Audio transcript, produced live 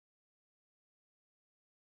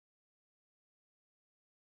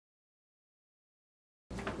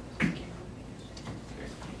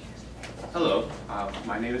Hello,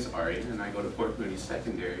 my name is Aryan and I go to Fort Moody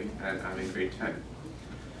Secondary and I'm in grade 10.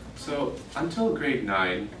 So until grade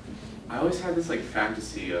 9, I always had this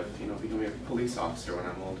fantasy of becoming a police officer when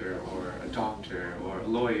I'm older, or a doctor or a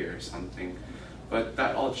lawyer or something. But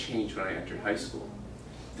that all changed when I entered high school.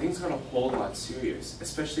 Things got a whole lot serious,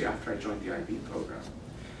 especially after I joined the IB program.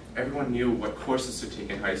 Everyone knew what courses to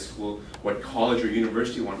take in high school, what college or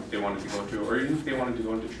university they wanted to go to, or even if they wanted to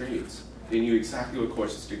go into trades. They knew exactly what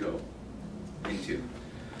courses to go into.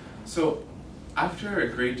 So after a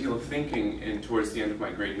great deal of thinking towards the end of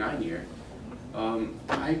my grade 9 year,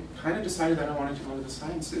 I kind of decided that I wanted to go into the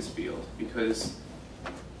sciences field because,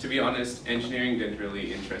 to be honest, engineering didn't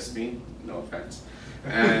really interest me, no offense.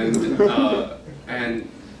 And going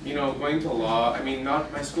to law,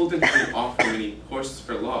 my school didn't really offer many courses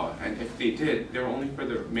for law, and if they did, they were only for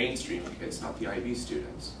the mainstream kids, not the IB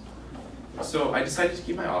students. So I decided to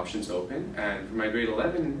keep my options open, and for my grade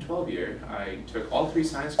 11 and 12 year, I took all 3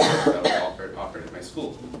 science courses that were offered at my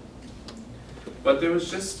school. But there was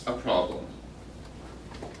just a problem.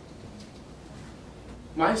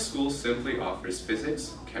 My school simply offers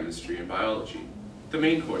physics, chemistry, and biology, the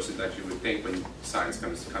main courses that you would think when science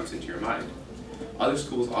comes into your mind. Other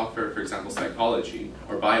schools offer, for example, psychology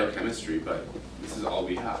or biochemistry, but this is all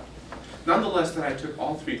we have. Nonetheless, I took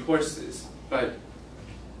all 3 courses, but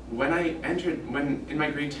in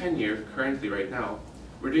my grade 10 year, currently right now,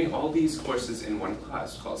 we're doing all these courses in one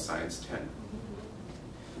class called Science 10.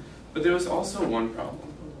 But there was also one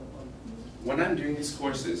problem. When I'm doing these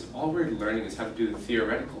courses, all we're learning is how to do the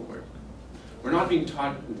theoretical work. We're not being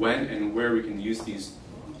taught when and where we can use these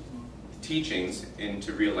teachings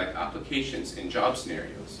into real-life applications in job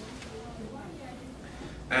scenarios.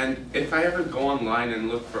 And if I ever go online and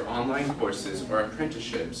look for online courses or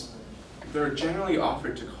apprenticeships, they're generally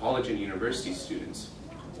offered to college and university students.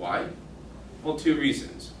 Why? Well, 2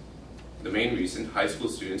 reasons. The main reason, high school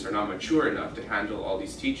students are not mature enough to handle all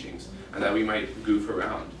these teachings and that we might goof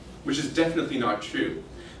around, which is definitely not true.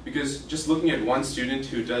 Because just looking at one student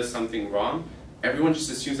who does something wrong, everyone just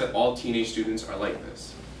assumes that all teenage students are like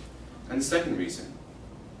this. And the second reason,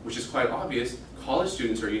 which is quite obvious, college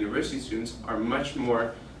students or university students are much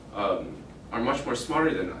more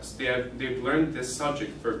smarter than us. They've learned this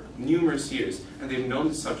subject for numerous years, and they've known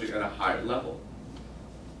this subject at a higher level.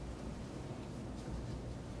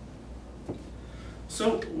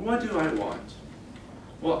 So what do I want?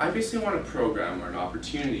 Well, I basically want a program or an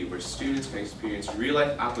opportunity where students can experience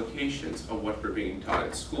real-life applications of what we're being taught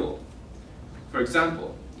at school. For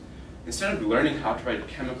example, instead of learning how to write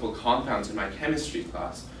chemical compounds in my chemistry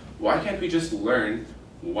class, why can't we just learn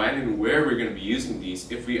when and where we're going to be using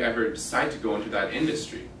these if we ever decide to go into that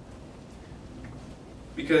industry?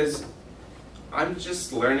 Because I'm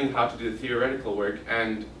just learning how to do the theoretical work,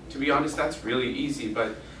 and to be honest, that's really easy,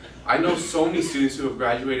 but I know so many students who have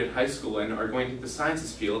graduated high school and are going to the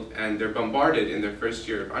sciences field, and they're bombarded in their first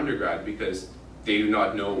year of undergrad because they do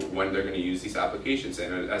not know when they're going to use these applications,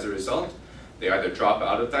 and as a result, they either drop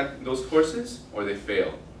out of those courses, or they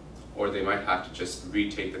fail. Or they might have to just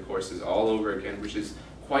retake the courses all over again, which is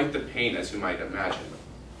quite the pain, as you might imagine.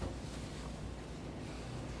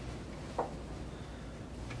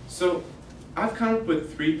 So, I've come up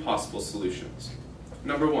with 3 possible solutions.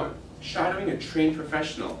 Number 1, shadowing a trained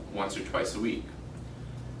professional once or twice a week.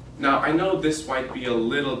 Now, I know this might be a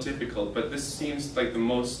little difficult, but this seems like the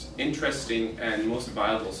most interesting and most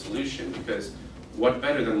viable solution, because what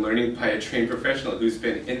better than learning by a trained professional who's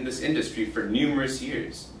been in this industry for numerous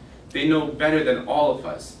years? They know better than all of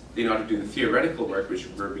us. They know how to do the theoretical work, which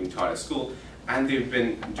we're being taught at school, and they've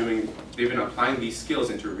been applying these skills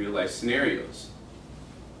into real-life scenarios.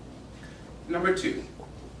 Number 2,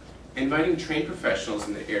 inviting trained professionals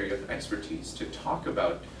in the area of expertise to talk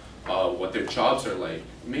about what their jobs are like,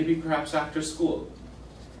 maybe perhaps after school.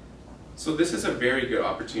 So this is a very good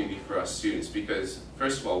opportunity for us students because,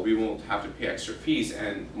 first of all, we won't have to pay extra fees,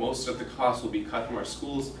 and most of the costs will be cut from our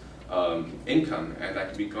school's income, and that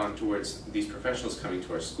can be gone towards these professionals coming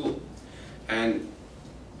to our school. And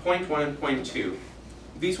point 1 and point 2,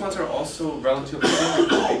 these ones are also relatively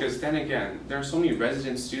difficult because then again, there are so many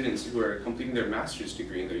resident students who are completing their master's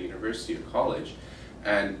degree in their university or college,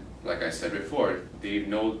 and like I said before, they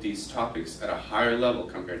know these topics at a higher level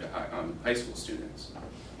compared to high school students.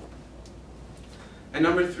 And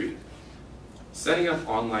number 3, setting up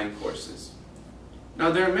online courses. Now,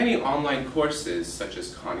 there are many online courses such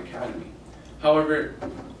as Khan Academy. However,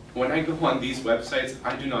 when I go on these websites,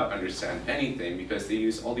 I do not understand anything because they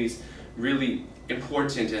use all these really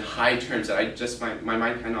important and high terms that my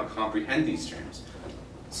mind cannot comprehend these terms.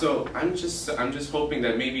 So I'm just hoping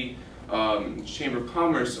that maybe Chamber of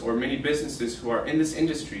Commerce or many businesses who are in this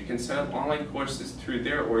industry can set up online courses through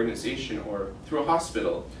their organization or through a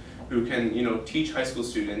hospital who can, teach high school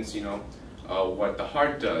students, what the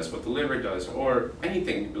heart does, what the liver does, or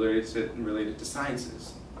anything related to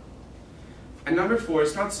sciences. And number 4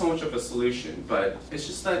 is not so much of a solution, but it's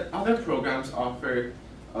just that other programs offer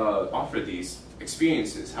these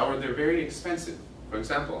experiences. However, they're very expensive. For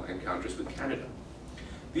example, Encounters with Canada.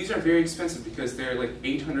 These are very expensive because they're like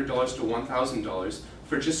 $800 to $1,000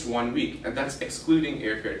 for just 1 week, and that's excluding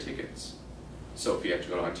airfare tickets. So if you have to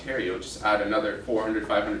go to Ontario, just add another $400,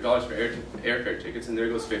 $500 for airfare tickets, and there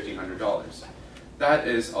goes $1,500. That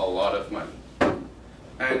is a lot of money.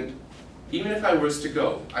 And even if I was to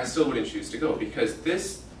go, I still wouldn't choose to go because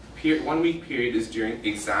this 1 week period is during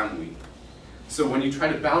exam week. So when you try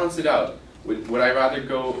to balance it out, would I rather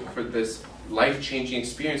go for this life-changing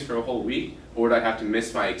experience for a whole week, or would I have to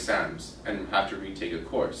miss my exams and have to retake a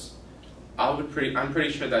course? I'm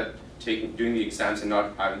pretty sure that doing the exams and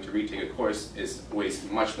not having to retake a course weighs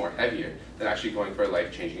much more heavier than actually going for a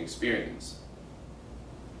life-changing experience.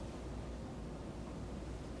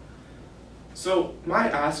 So my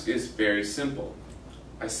ask is very simple.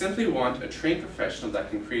 I simply want a trained professional that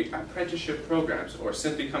can create apprenticeship programs or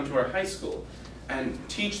simply come to our high school and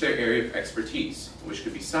teach their area of expertise, which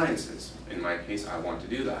could be sciences. In my case, I want to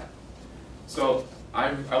do that. So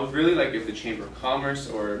I would really like if the Chamber of Commerce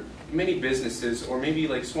or many businesses or maybe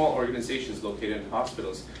like small organizations located in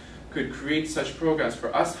hospitals could create such programs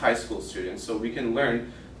for us high school students so we can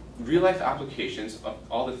learn real-life applications of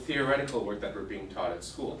all the theoretical work that we're being taught at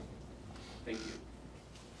school. Thank you.